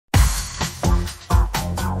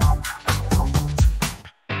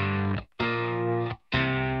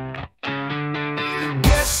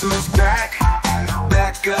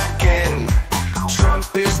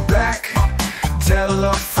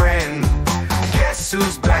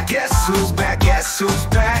Guess who's back? Guess who's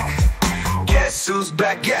back? Guess who's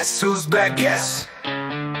back? Guess who's back? Guess.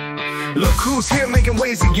 Look who's here making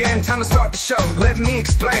waves again. Time to start the show, let me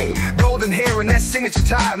explain. Golden hair and that signature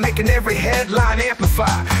tie, making every headline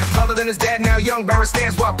amplify. Taller than his dad, now young Barron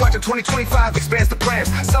stands while Project 2025 expands the plans.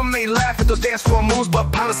 Some may laugh at those dance floor moves,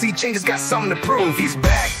 but policy changes got something to prove. He's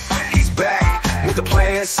back with a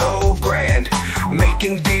plan so grand,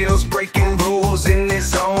 making deals, breaking rules in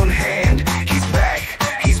his own hand. He's back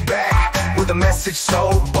with a message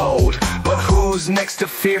so bold, but who's next to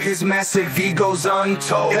fear his massive ego's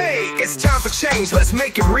untold? Hey, it's time for change, let's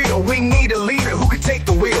make it real. We need a leader who can take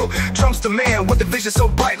the wheel. Trump's the man with the vision so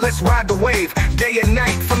bright, let's ride the wave. Day and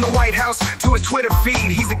night, from the White House to his Twitter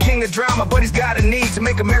feed. He's the king of drama, but he's got a need to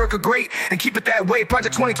make America great and keep it that way.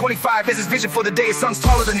 Project 2025 is his vision for the day. His son's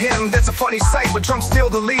taller than him, that's a funny sight, but Trump's still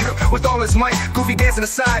the leader with all his might. Goofy dancing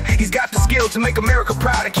aside, he's got the skill to make America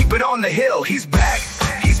proud and keep it on the hill. He's back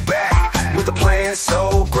with a plan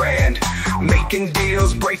so grand, making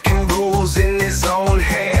deals, breaking rules in his own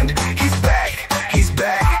hand. He's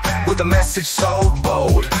back with a message so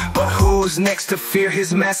bold, but who's next to fear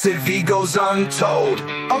his massive ego's untold?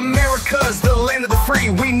 America's the land of the free,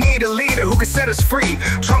 we need a leader who can set us free.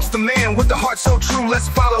 Trump's the man with the heart so true, let's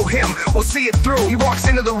follow him, we'll see it through. He walks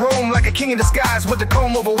into the room like a king in disguise, with the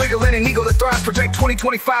comb over wiggle and an ego that thrives. Project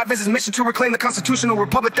 2025 is his mission to reclaim the constitutional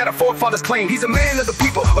republic that our forefathers claimed. He's a man of the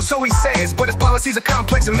people, or so he says, but his policies are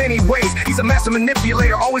complex in many ways. He's a master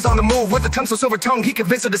manipulator, always on the move, with a tongue so silver tongue he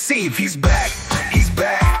convince or deceive. He's back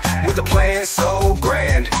with a plan so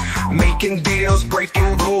grand, making deals,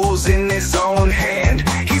 breaking rules in his own hand.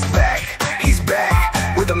 He's back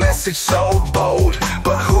with a message so bold,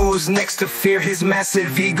 but who's next to fear his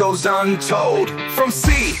massive ego's untold? From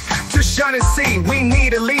sea to shining sea, we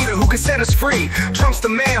need a leader who can set us free. Trump's the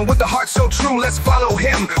man with the heart so true, let's follow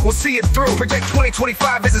him, we'll see it through. Project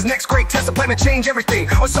 2025 is his next great test, a plan to change everything,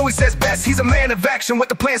 or so he says best. He's a man of action with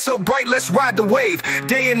the plan so bright, let's ride the wave.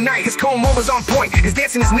 Day and night, his comb over's on point, his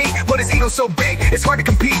dancing is neat, but his ego's so big, it's hard to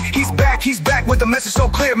compete. He's back with a message so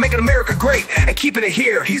clear, making America great and keeping it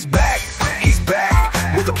here. He's back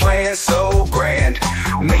with a plan so grand,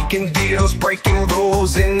 making deals, breaking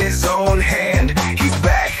rules in his own hand. He's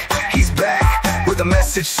back with a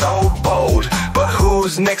message so bold, but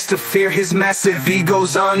who's next to fear his massive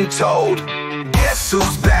ego's untold? Guess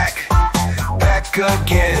who's back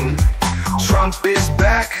again? Trump is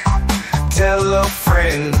back, tell a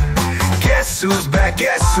friend. Guess who's back?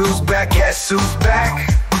 Guess who's back? Guess who's back?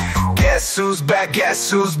 Guess who's back?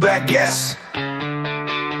 Guess who's back? Guess